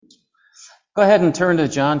Go ahead and turn to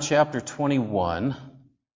John chapter 21.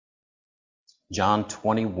 John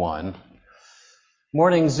 21.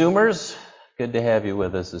 Morning, Zoomers. Good to have you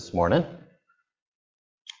with us this morning.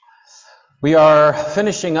 We are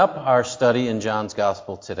finishing up our study in John's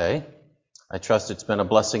Gospel today. I trust it's been a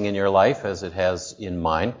blessing in your life as it has in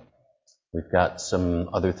mine. We've got some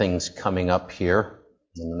other things coming up here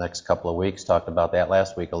in the next couple of weeks. Talked about that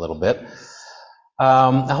last week a little bit.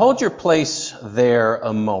 Hold your place there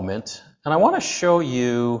a moment, and I want to show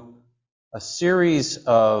you a series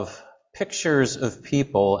of pictures of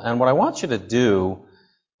people, and what I want you to do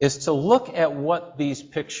is to look at what these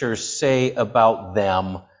pictures say about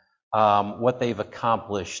them, what they've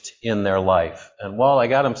accomplished in their life. And while I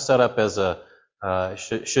got them set up as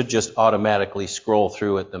should just automatically scroll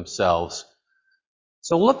through it themselves.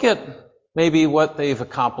 So look at maybe what they've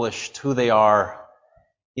accomplished, who they are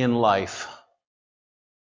in life.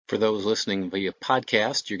 For those listening via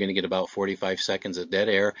podcast, you're going to get about 45 seconds of dead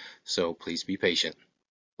air, so please be patient.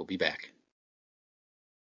 We'll be back.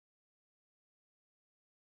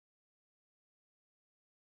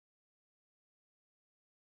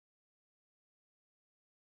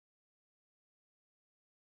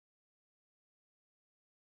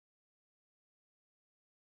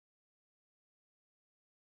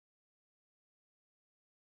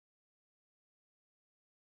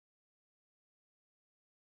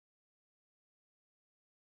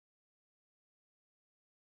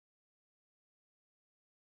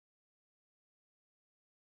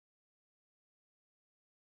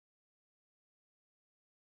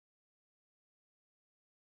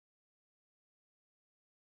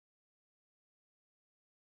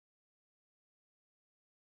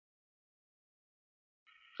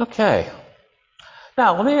 Okay.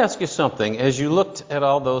 Now, let me ask you something. As you looked at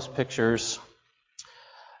all those pictures,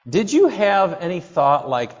 did you have any thought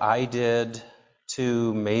like I did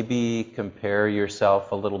to maybe compare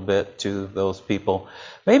yourself a little bit to those people?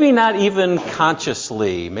 Maybe not even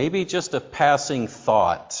consciously, maybe just a passing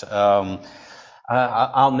thought.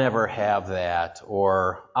 I'll never have that,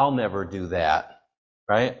 or I'll never do that,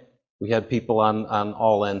 right? We had people on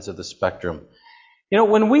all ends of the spectrum. You know,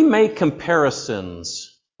 when we make comparisons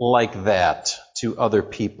like that to other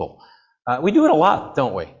people, we do it a lot,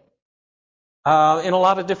 don't we? In a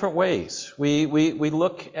lot of different ways. We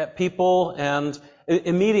look at people and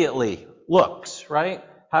immediately looks, right?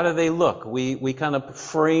 How do they look? We kind of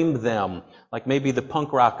frame them, like maybe the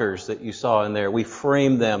punk rockers that you saw in there. We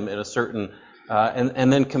frame them in a certain,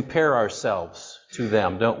 and then compare ourselves to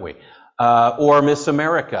them, don't we? Or Miss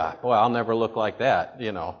America. Boy, I'll never look like that,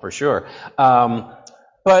 for sure.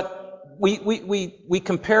 But we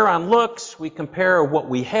compare on looks, we compare what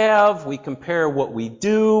we have, we compare what we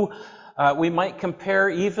do. We might compare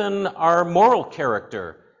even our moral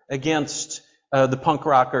character against the punk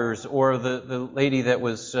rockers or the lady that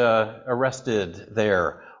was arrested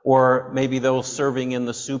there, or maybe those serving in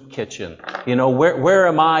the soup kitchen. Where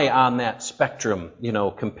am I on that spectrum,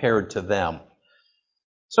 compared to them?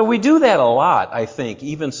 So we do that a lot, I think,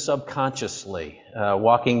 even subconsciously.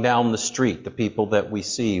 Walking down the street, the people that we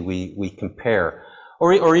see, we compare.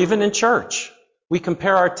 Or even in church, we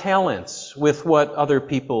compare our talents with what other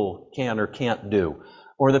people can or can't do,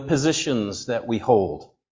 or the positions that we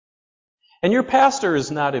hold. And your pastor is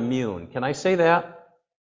not immune. Can I say that?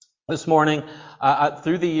 This morning,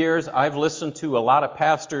 through the years, I've listened to a lot of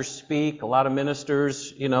pastors speak, a lot of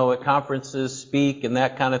ministers, at conferences speak and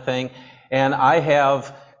that kind of thing. And I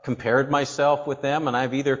have compared myself with them, and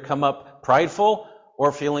I've either come up prideful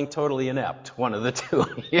or feeling totally inept, one of the two,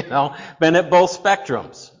 been at both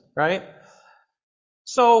spectrums, right?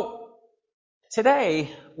 So today,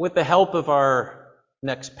 with the help of our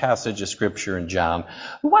next passage of Scripture in John,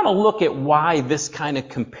 we want to look at why this kind of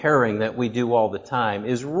comparing that we do all the time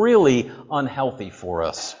is really unhealthy for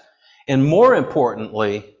us. And more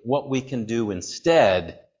importantly, what we can do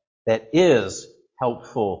instead that is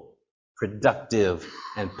helpful, productive,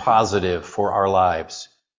 and positive for our lives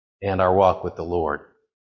and our walk with the Lord.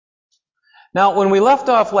 Now, when we left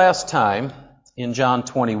off last time in John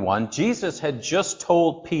 21, Jesus had just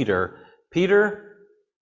told Peter,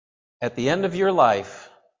 at the end of your life,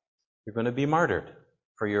 you're going to be martyred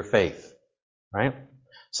for your faith, right?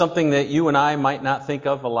 Something that you and I might not think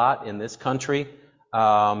of a lot in this country,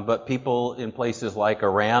 but people in places like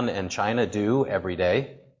Iran and China do every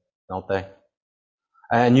day, don't they?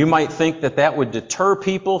 And you might think that would deter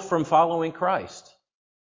people from following Christ.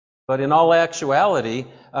 But in all actuality,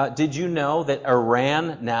 did you know that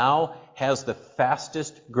Iran now has the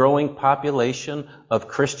fastest growing population of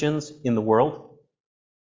Christians in the world?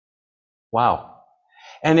 Wow.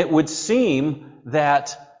 And it would seem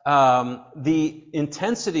that the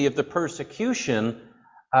intensity of the persecution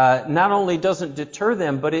not only doesn't deter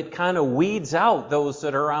them, but it kind of weeds out those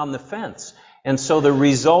that are on the fence. And so the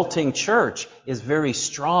resulting church is very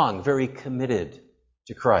strong, very committed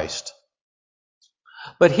to Christ.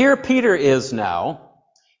 But here Peter is now.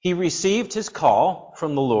 He received his call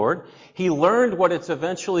from the Lord. He learned what it's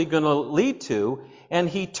eventually going to lead to. And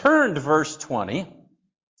he turned, verse 20,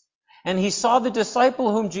 and he saw the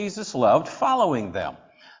disciple whom Jesus loved following them.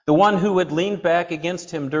 The one who had leaned back against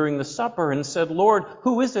him during the supper and said, "Lord,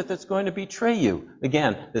 who is it that's going to betray you?"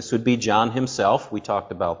 Again, this would be John himself. We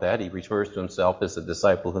talked about that. He refers to himself as the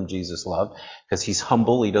disciple whom Jesus loved because he's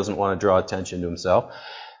humble. He doesn't want to draw attention to himself.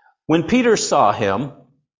 When Peter saw him,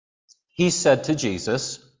 he said to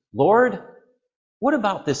Jesus, "Lord, what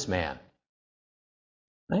about this man?"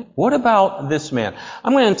 Right? What about this man?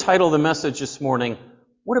 I'm going to entitle the message this morning,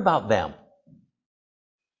 "What about them?"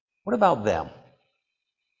 What about them?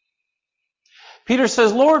 Peter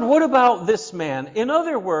says, "Lord, what about this man?" In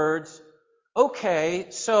other words, okay,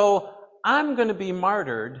 so I'm going to be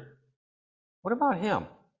martyred. What about him?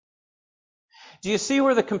 Do you see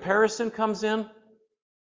where the comparison comes in?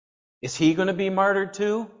 Is he going to be martyred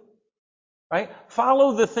too? Right?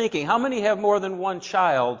 Follow the thinking. How many have more than one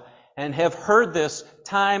child and have heard this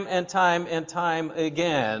time and time and time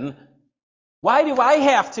again? Why do I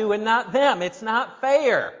have to and not them? It's not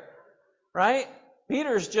fair. Right?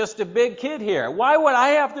 Peter's just a big kid here. Why would I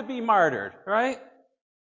have to be martyred? Right?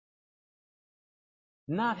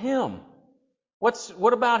 Not him.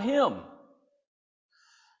 What about him?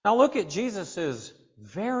 Now look at Jesus'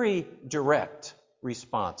 very direct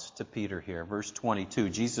response to Peter here. Verse 22.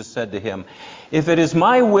 Jesus said to him, "If it is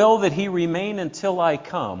my will that he remain until I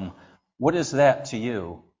come, what is that to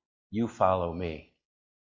you? You follow me."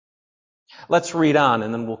 Let's read on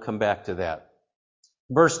and then we'll come back to that.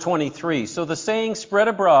 Verse 23, "So the saying spread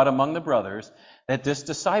abroad among the brothers that this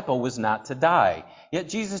disciple was not to die. Yet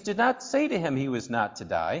Jesus did not say to him he was not to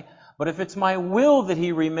die. But if it's my will that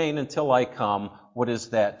he remain until I come, what is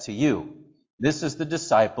that to you? This is the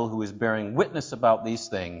disciple who is bearing witness about these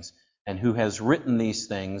things and who has written these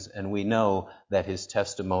things, and we know that his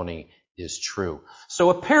testimony is true." So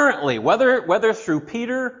apparently, whether through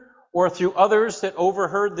Peter or through others that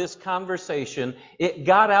overheard this conversation, it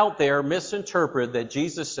got out there misinterpreted that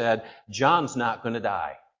Jesus said, John's not going to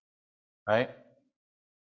die. Right?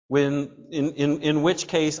 In which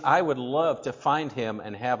case, I would love to find him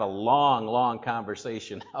and have a long, long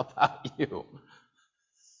conversation about you.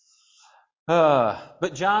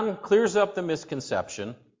 But John clears up the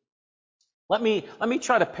misconception. Let me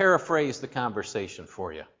try to paraphrase the conversation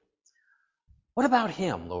for you. What about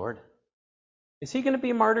him, Lord? Is he going to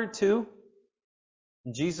be martyred too?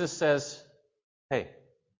 And Jesus says, hey,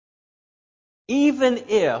 even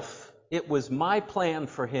if it was my plan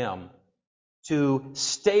for him to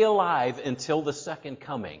stay alive until the second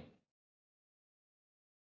coming,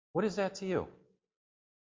 what is that to you?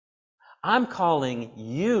 I'm calling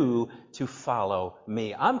you to follow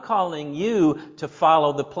me. I'm calling you to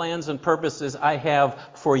follow the plans and purposes I have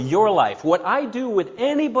for your life. What I do with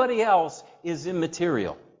anybody else is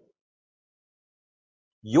immaterial.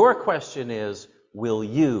 Your question is, will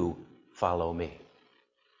you follow me?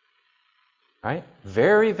 Right?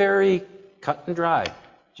 Very, very cut and dry.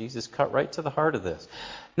 Jesus cut right to the heart of this.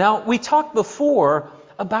 Now, we talked before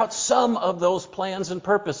about some of those plans and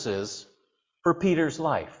purposes for Peter's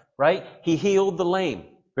life, right? He healed the lame.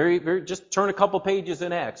 Just turn a couple pages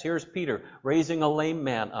in Acts. Here's Peter raising a lame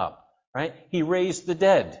man up, right? He raised the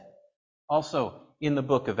dead, also in the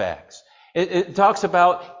book of Acts. It talks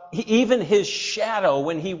about even his shadow,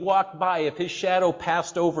 when he walked by, if his shadow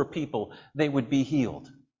passed over people, they would be healed.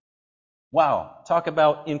 Wow, talk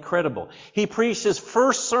about incredible. He preached his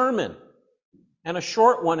first sermon, and a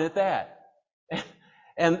short one at that.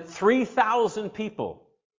 And 3,000 people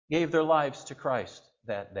gave their lives to Christ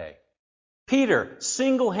that day. Peter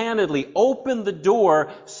single-handedly opened the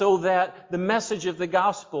door so that the message of the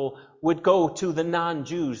gospel would go to the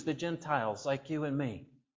non-Jews, the Gentiles like you and me.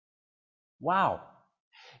 Wow.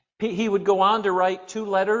 He would go on to write 2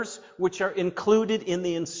 letters which are included in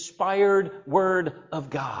the inspired Word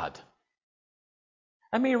of God.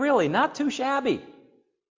 I mean, really, not too shabby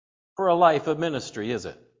for a life of ministry, is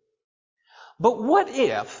it? But what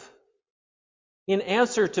if, in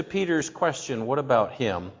answer to Peter's question, what about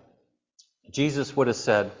him, Jesus would have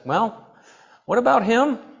said, well, what about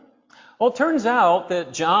him? Well, it turns out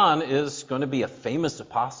that John is going to be a famous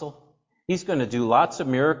apostle. He's going to do lots of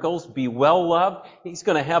miracles, be well loved. He's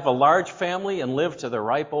going to have a large family and live to the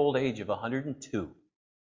ripe old age of 102.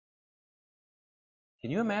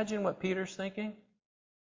 Can you imagine what Peter's thinking?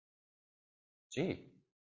 Gee,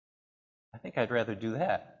 I think I'd rather do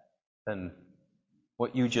that than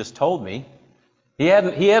what you just told me. He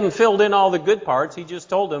hadn't filled in all the good parts. He just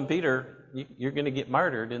told him, Peter, you're going to get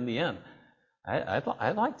martyred in the end.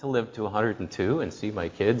 I'd like to live to 102 and see my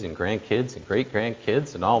kids and grandkids and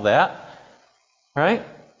great-grandkids and all that. Right?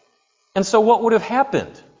 And so what would have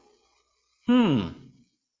happened?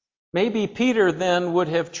 Maybe Peter then would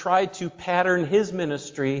have tried to pattern his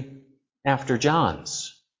ministry after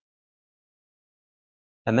John's.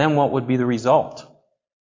 And then what would be the result?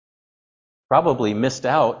 Probably missed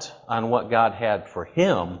out on what God had for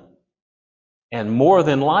him. And more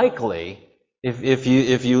than likely, if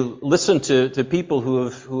you listen to people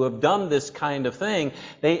who have done this kind of thing,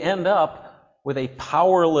 they end up with a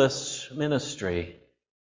powerless ministry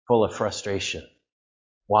full of frustration.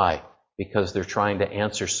 Why? Because they're trying to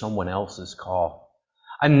answer someone else's call.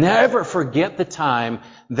 I never forget the time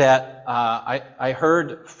that I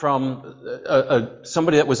heard from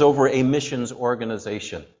somebody that was over a missions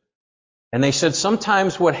organization. And they said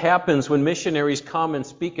sometimes what happens when missionaries come and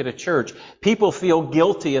speak at a church, people feel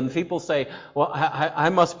guilty and people say, well, I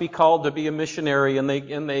must be called to be a missionary, and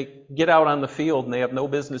they get out on the field and they have no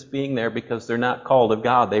business being there because they're not called of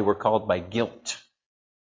God. They were called by guilt.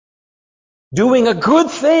 Doing a good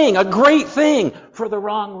thing, a great thing, for the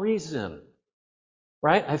wrong reason.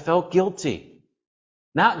 Right? I felt guilty.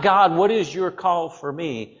 Not, God, what is your call for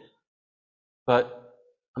me? But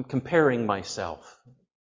I'm comparing myself.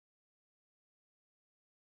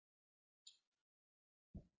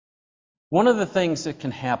 One of the things that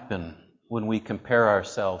can happen when we compare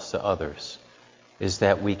ourselves to others is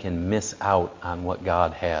that we can miss out on what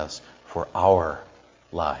God has for our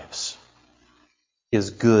lives. His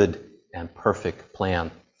good and perfect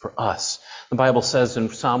plan for us. The Bible says in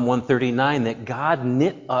Psalm 139 that God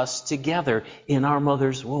knit us together in our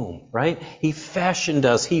mother's womb, right? He fashioned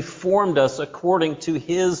us, He formed us according to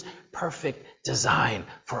His perfect design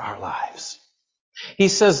for our lives. He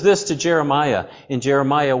says this to Jeremiah in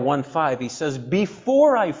Jeremiah 1:5. He says,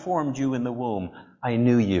 before I formed you in the womb, I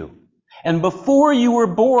knew you. And before you were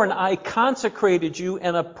born, I consecrated you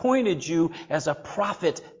and appointed you as a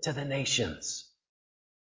prophet to the nations.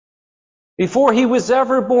 Before he was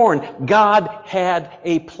ever born, God had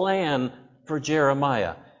a plan for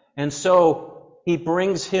Jeremiah. And so he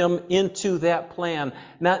brings him into that plan,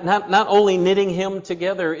 not only knitting him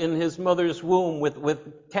together in his mother's womb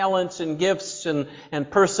with talents and gifts and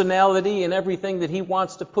personality and everything that he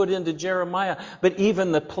wants to put into Jeremiah, but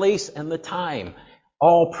even the place and the time,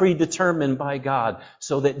 all predetermined by God,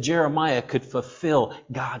 so that Jeremiah could fulfill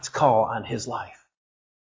God's call on his life.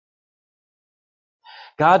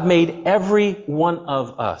 God made every one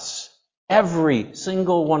of us, every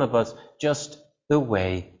single one of us, just the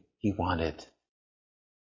way He wanted,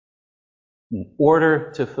 in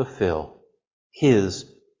order to fulfill His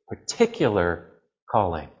particular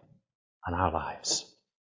calling on our lives.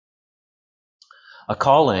 A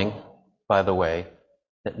calling, by the way,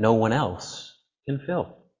 that no one else can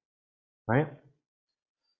fill. Right?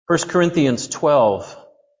 1 Corinthians 12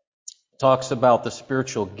 talks about the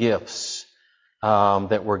spiritual gifts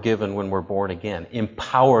that we're given when we're born again.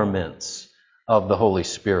 Empowerments of the Holy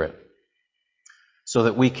Spirit. So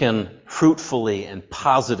that we can fruitfully and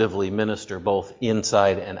positively minister both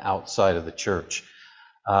inside and outside of the church.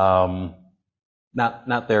 Not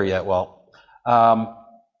there yet. Well,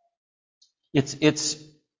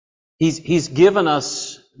 He's given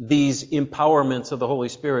us these empowerments of the Holy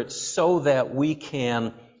Spirit so that we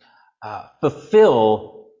can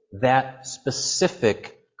fulfill that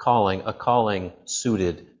specific calling, a calling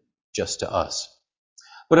suited just to us.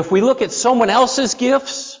 But if we look at someone else's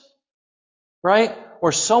gifts, right,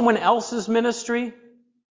 or someone else's ministry,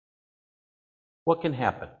 what can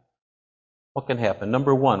happen? What can happen?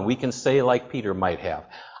 Number one, we can say like Peter might have,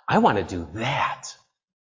 I want to do that.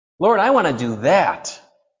 Lord, I want to do that.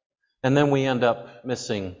 And then we end up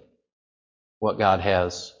missing what God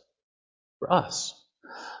has for us.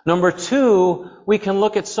 Number two, we can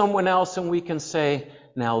look at someone else and we can say,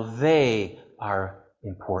 now they are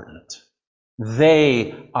important.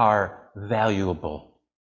 They are valuable.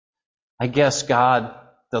 I guess God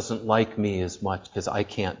doesn't like me as much because I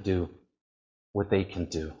can't do what they can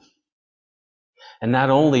do. And not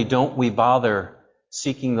only don't we bother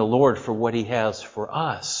seeking the Lord for what He has for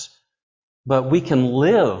us, but we can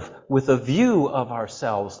live with a view of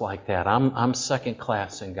ourselves like that. I'm second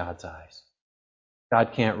class in God's eyes.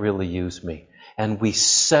 God can't really use me. And we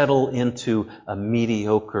settle into a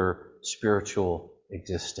mediocre spiritual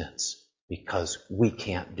existence because we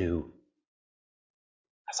can't do.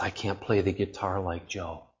 Because I can't play the guitar like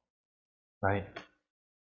Joe. Right?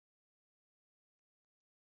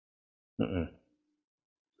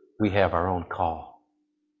 we have our own call,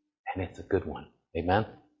 and it's a good one. Amen?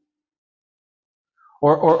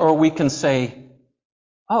 Or we can say,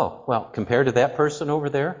 oh, well, compared to that person over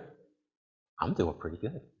there, I'm doing pretty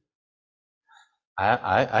good.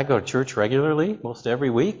 I go to church regularly, most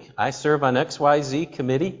every week. I serve on XYZ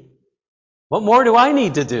committee. What more do I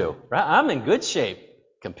need to do? I'm in good shape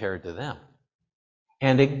compared to them.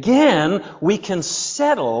 And again, we can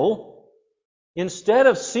settle, instead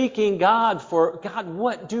of seeking God for, God,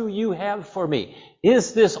 what do you have for me?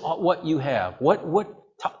 Is this what you have?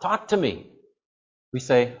 Talk to me. We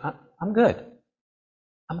say, I'm good.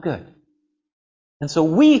 I'm good. And so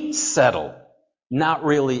we settle, not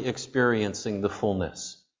really experiencing the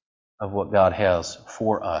fullness of what God has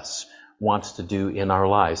for us, wants to do in our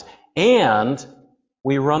lives. And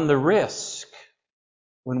we run the risk,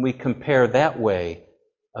 when we compare that way,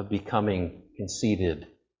 of becoming conceited,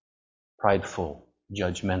 prideful,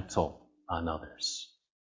 judgmental on others.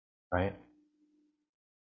 Right?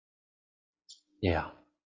 Yeah.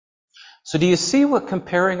 So do you see what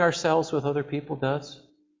comparing ourselves with other people does?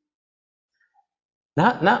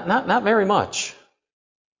 Not very much.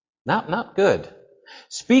 Not good.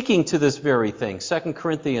 Speaking to this very thing, 2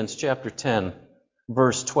 Corinthians chapter 10,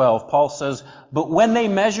 verse 12, Paul says, "But when they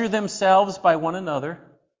measure themselves by one another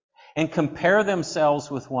and compare themselves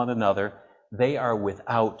with one another, they are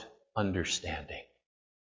without understanding."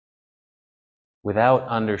 Without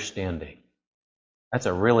understanding. That's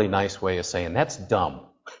a really nice way of saying that's dumb.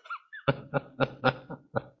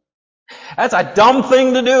 That's a dumb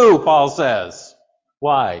thing to do, Paul says.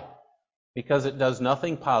 Why? Because it does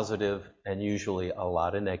nothing positive and usually a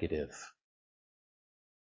lot of negative.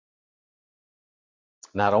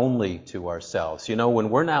 Not only to ourselves. You know, when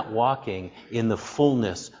we're not walking in the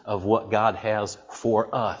fullness of what God has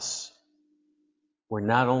for us, we're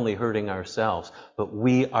not only hurting ourselves, but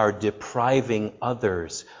we are depriving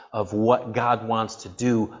others of what God wants to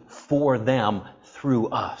do for them through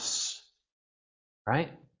us.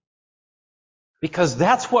 Right? Because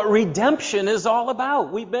that's what redemption is all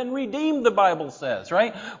about. We've been redeemed, the Bible says,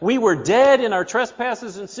 right? We were dead in our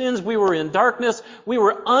trespasses and sins. We were in darkness. We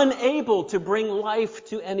were unable to bring life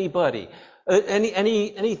to anybody,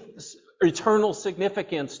 any eternal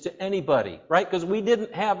significance to anybody, right? Because we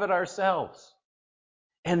didn't have it ourselves.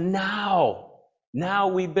 And now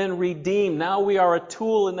we've been redeemed. Now we are a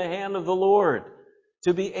tool in the hand of the Lord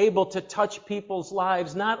to be able to touch people's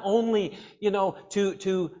lives, not only,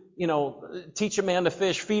 to teach a man to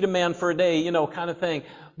fish, feed a man for a day, kind of thing,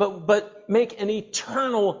 but make an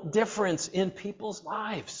eternal difference in people's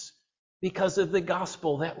lives because of the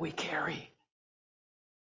gospel that we carry.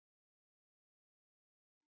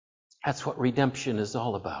 That's what redemption is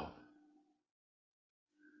all about.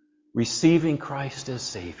 Receiving Christ as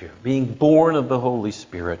Savior, being born of the Holy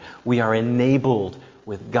Spirit, we are enabled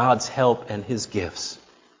with God's help and His gifts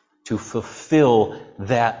to fulfill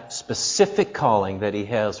that specific calling that He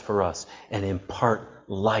has for us and impart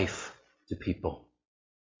life to people,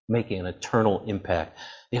 making an eternal impact.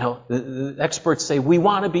 The experts say we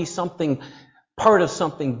want to be part of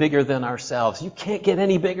something bigger than ourselves. You can't get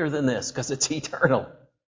any bigger than this because it's eternal.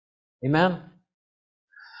 Amen?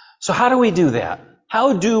 So how do we do that?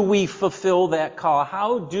 How do we fulfill that call?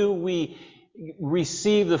 How do we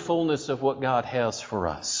receive the fullness of what God has for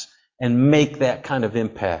us and make that kind of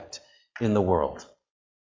impact in the world?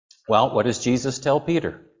 Well, what does Jesus tell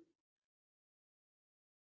Peter?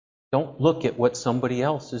 Don't look at what somebody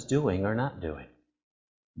else is doing or not doing.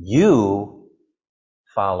 You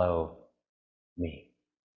follow me.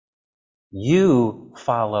 You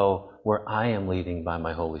follow where I am leading by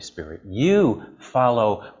my Holy Spirit. You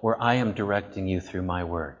follow where I am directing you through my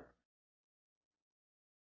word.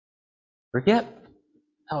 Forget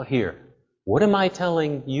out here. What am I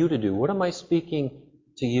telling you to do? What am I speaking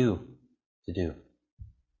to you to do?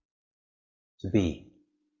 To be.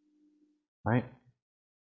 Right?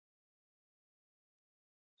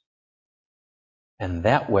 And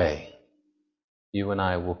that way, you and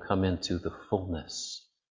I will come into the fullness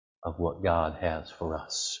of what God has for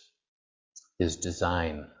us. His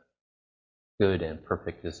design, good and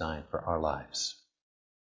perfect design for our lives.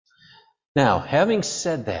 Now, having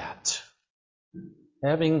said that,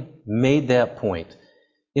 having made that point,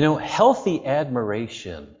 healthy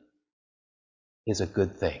admiration is a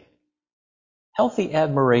good thing. Healthy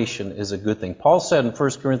admiration is a good thing. Paul said in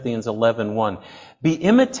 1 Corinthians 11:1, "Be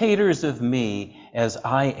imitators of me as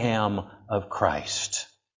I am of Christ."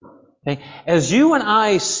 Okay? As you and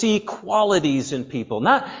I see qualities in people,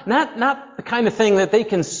 not the kind of thing that they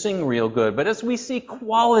can sing real good, but as we see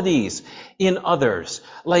qualities in others,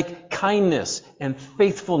 like kindness and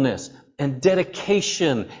faithfulness and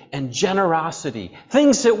dedication and generosity.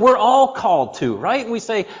 Things that we're all called to, right? And we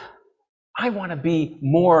say, I want to be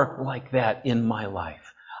more like that in my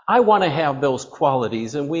life. I want to have those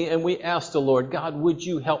qualities. And we ask the Lord, God, would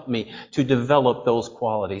you help me to develop those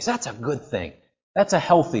qualities? That's a good thing. That's a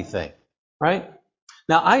healthy thing, right?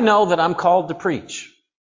 Now, I know that I'm called to preach.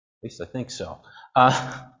 At least I think so.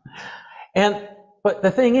 But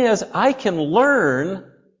the thing is, I can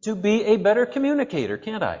learn to be a better communicator,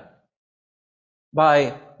 can't I?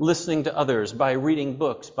 By listening to others, by reading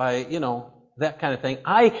books, by, that kind of thing.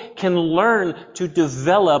 I can learn to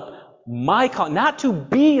develop my call, not to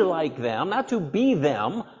be like them, not to be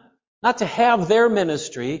them, not to have their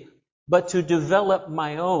ministry, but to develop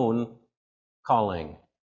my own calling.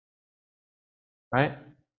 Right?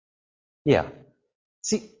 Yeah.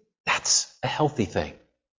 See, that's a healthy thing.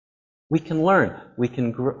 We can learn. We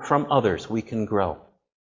can grow from others. We can grow.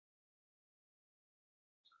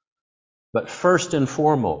 But first and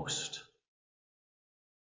foremost,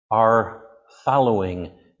 our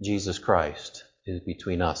following Jesus Christ is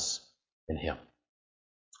between us and Him,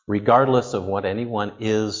 regardless of what anyone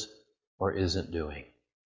is or isn't doing.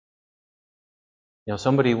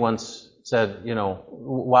 Somebody once said,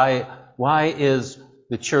 why is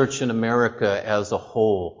the church in America as a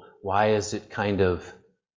whole, why is it kind of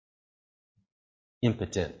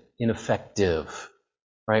impotent, ineffective,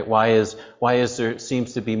 right? Why is there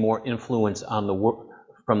seems to be more influence on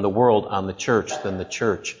from the world on the church than the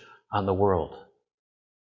church on the world?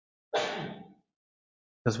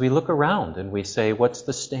 Because we look around and we say, what's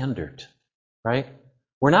the standard, right?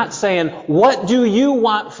 We're not saying, what do you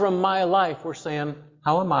want from my life? We're saying,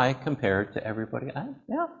 how am I compared to everybody? I'm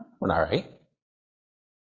all right.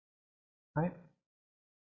 Right?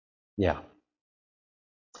 Yeah.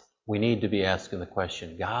 We need to be asking the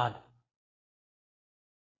question, God,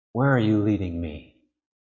 where are you leading me?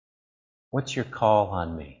 What's your call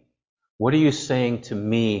on me? What are you saying to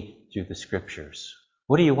me through the Scriptures?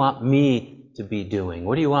 What do you want me to be doing?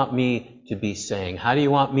 What do you want me to be saying? How do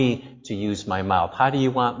you want me to use my mouth? How do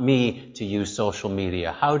you want me to use social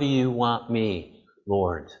media? How do you want me,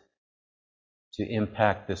 Lord, to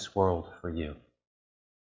impact this world for you?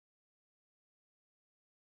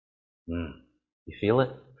 You feel it?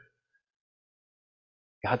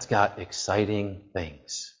 God's got exciting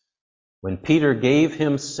things. When Peter gave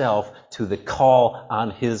himself to the call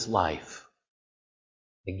on his life,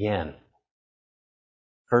 again,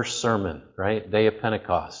 first sermon, right? Day of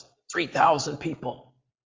Pentecost, 3,000 people.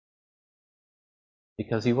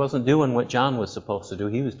 Because he wasn't doing what John was supposed to do.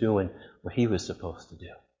 He was doing what he was supposed to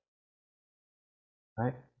do.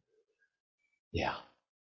 Right? Yeah.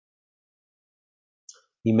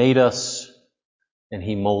 He made us and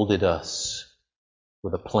He molded us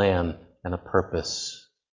with a plan and a purpose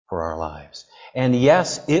for our lives. And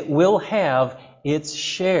yes, it will have its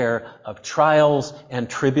share of trials and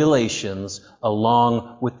tribulations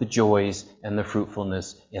along with the joys and the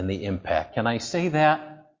fruitfulness and the impact. Can I say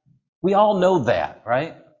that? We all know that,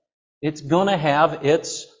 right? It's going to have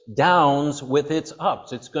its downs with its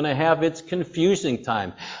ups. It's going to have its confusing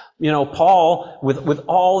time. Paul, with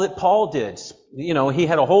all that Paul did, he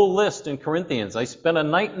had a whole list in Corinthians. I spent a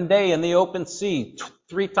night and day in the open sea.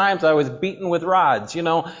 3 times I was beaten with rods,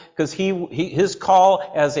 because his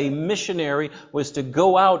call as a missionary was to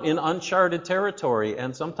go out in uncharted territory,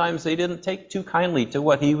 and sometimes they didn't take too kindly to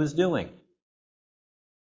what he was doing.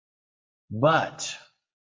 But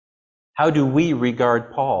how do we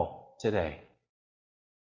regard Paul today?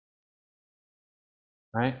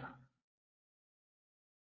 Right?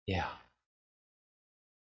 Yeah.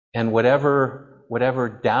 And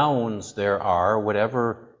whatever downs there are,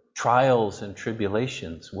 whatever trials and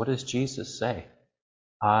tribulations, what does Jesus say?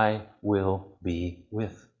 I will be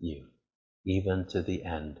with you, even to the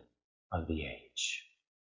end of the age.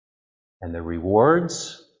 And the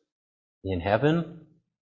rewards in heaven,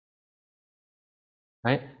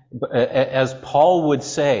 right? As Paul would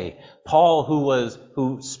say, Paul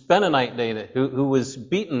who spent a night and day, who was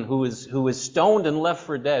beaten, who was stoned and left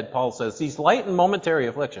for dead, Paul says, these light and momentary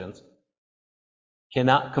afflictions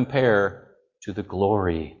cannot compare to the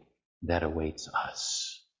glory that awaits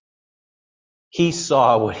us. He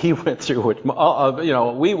saw what he went through, which,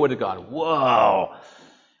 we would have gone, whoa.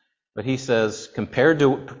 But he says, compared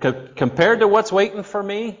to what's waiting for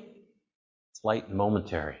me, it's light and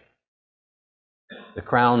momentary. The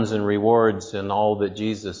crowns and rewards and all that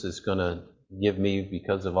Jesus is going to give me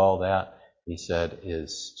because of all that, he said,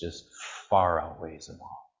 is just far outweighs them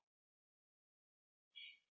all.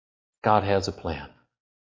 God has a plan.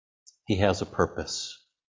 He has a purpose.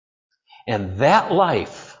 And that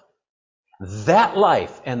life and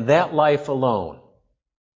that life alone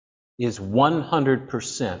is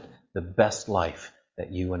 100% the best life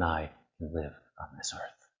that you and I can live on this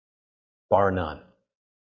earth. Bar none.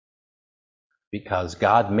 Because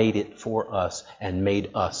God made it for us and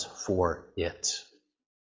made us for it.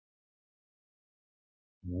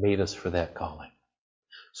 Made us for that calling.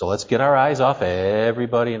 So let's get our eyes off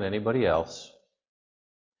everybody and anybody else,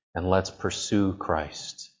 and let's pursue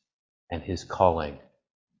Christ and His calling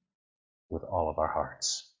with all of our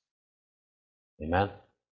hearts. Amen?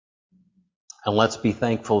 And let's be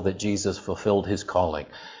thankful that Jesus fulfilled His calling.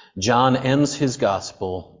 John ends his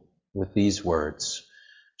gospel with these words.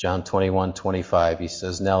 John 21:25, he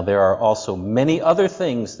says, "Now there are also many other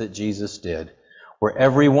things that Jesus did. Were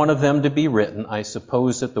every one of them to be written, I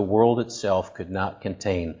suppose that the world itself could not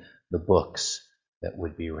contain the books that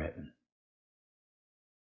would be written."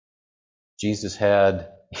 Jesus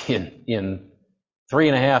had, in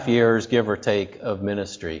 3.5 years, give or take, of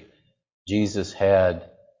ministry, Jesus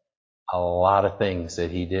had a lot of things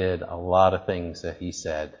that He did, a lot of things that He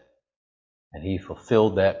said. And He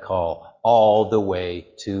fulfilled that call all the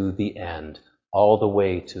way to the end, all the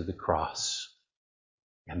way to the cross.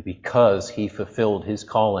 And because He fulfilled His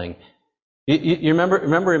calling, you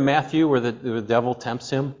remember in Matthew where the devil tempts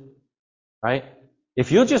Him? Right?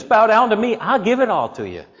 If you'll just bow down to me, I'll give it all to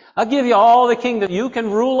you. I'll give you all the kingdom. You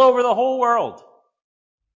can rule over the whole world.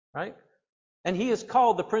 Right? And He is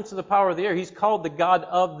called the prince of the power of the air. He's called the God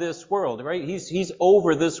of this world, right? He's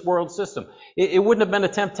over this world system. It wouldn't have been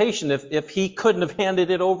a temptation if He couldn't have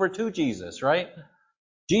handed it over to Jesus, right?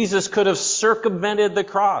 Jesus could have circumvented the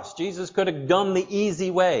cross. Jesus could have done the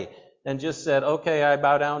easy way and just said, okay, I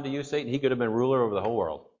bow down to you, Satan. He could have been ruler over the whole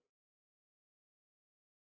world.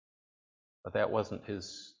 But that wasn't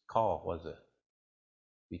His call, was it?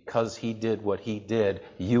 Because He did what He did,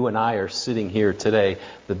 you and I are sitting here today,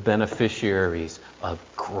 the beneficiaries of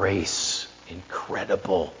grace.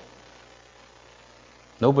 Incredible.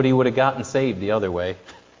 Nobody would have gotten saved the other way.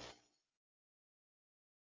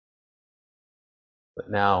 But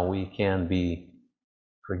now we can be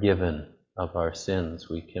forgiven of our sins.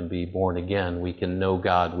 We can be born again. We can know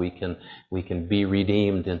God. We can be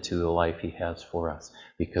redeemed into the life He has for us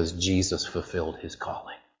because Jesus fulfilled His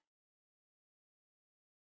calling.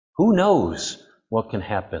 Who knows what can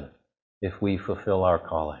happen if we fulfill our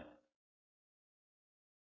calling?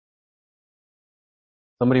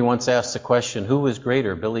 Somebody once asked the question, who was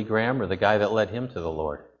greater, Billy Graham or the guy that led him to the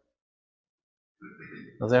Lord?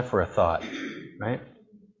 How's that for a thought, right?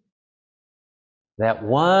 That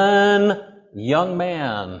one young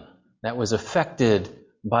man that was affected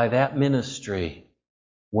by that ministry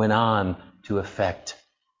went on to affect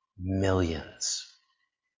millions.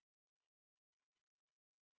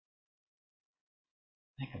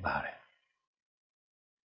 Think about it.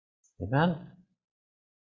 Amen?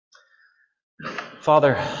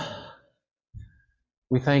 Father,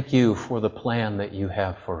 we thank You for the plan that You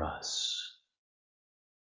have for us.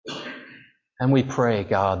 And we pray,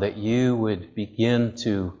 God, that You would begin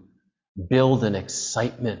to build an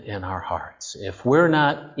excitement in our hearts. If we're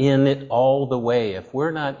not in it all the way, if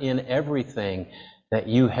we're not in everything that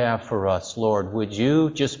You have for us, Lord, would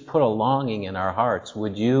You just put a longing in our hearts?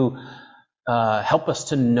 Would You help us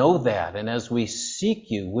to know that? And as we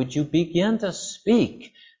seek You, would You begin to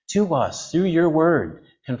speak to us through Your word?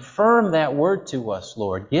 Confirm that word to us,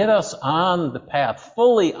 Lord. Get us on the path,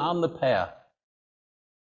 fully on the path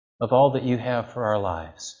of all that You have for our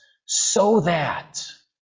lives, so that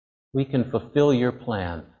we can fulfill Your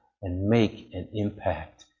plan and make an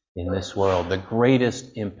impact in this world, the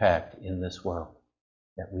greatest impact in this world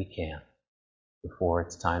that we can before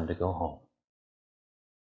it's time to go home.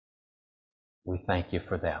 We thank You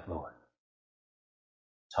for that, Lord.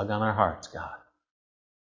 Tug on our hearts, God.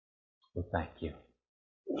 We thank You.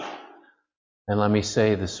 And let me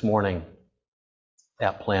say this morning,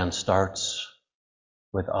 that plan starts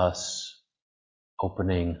with us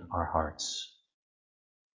opening our hearts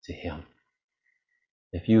to Him.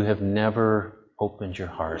 If you have never opened your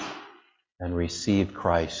heart and received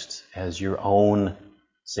Christ as your own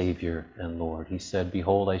Savior and Lord, He said,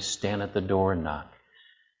 "Behold, I stand at the door and knock.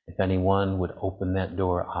 If anyone would open that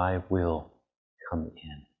door, I will come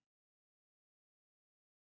in."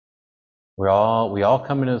 We all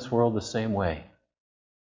come into this world the same way.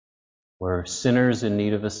 We're sinners in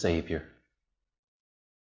need of a Savior.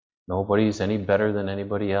 Nobody's any better than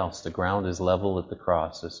anybody else. The ground is level at the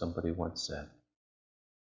cross, as somebody once said.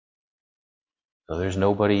 So there's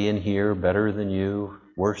nobody in here better than you,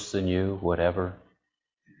 worse than you, whatever.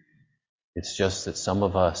 It's just that some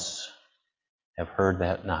of us have heard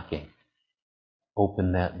that knocking,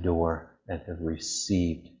 opened that door, and have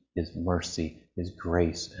received His mercy, His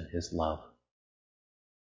grace, and His love.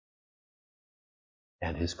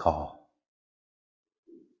 and His call.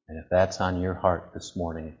 And if that's on your heart this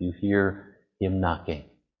morning, if you hear Him knocking,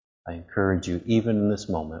 I encourage you, even in this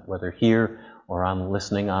moment, whether here or on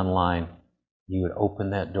listening online, you would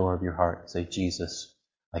open that door of your heart and say, Jesus,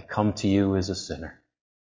 I come to you as a sinner.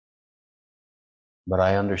 But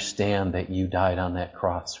I understand that you died on that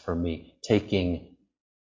cross for me, taking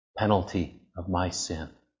penalty of my sin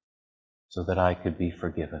so that I could be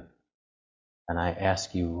forgiven. And I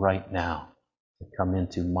ask you right now to come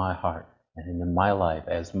into my heart and into my life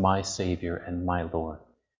as my Savior and my Lord.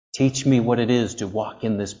 Teach me what it is to walk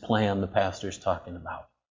in this plan the pastor's talking about.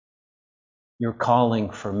 You're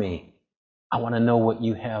calling for me. I want to know what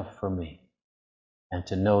you have for me, and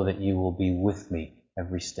to know that you will be with me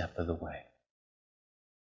every step of the way.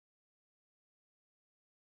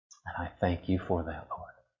 And I thank you for that,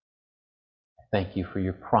 Lord. I thank you for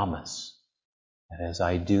your promise that as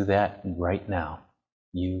I do that right now,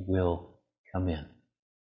 you will come in.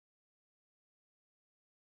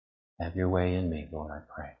 Have your way in me, Lord, I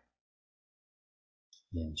pray.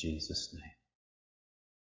 In Jesus' name.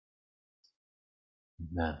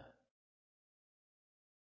 Amen.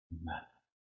 Amen.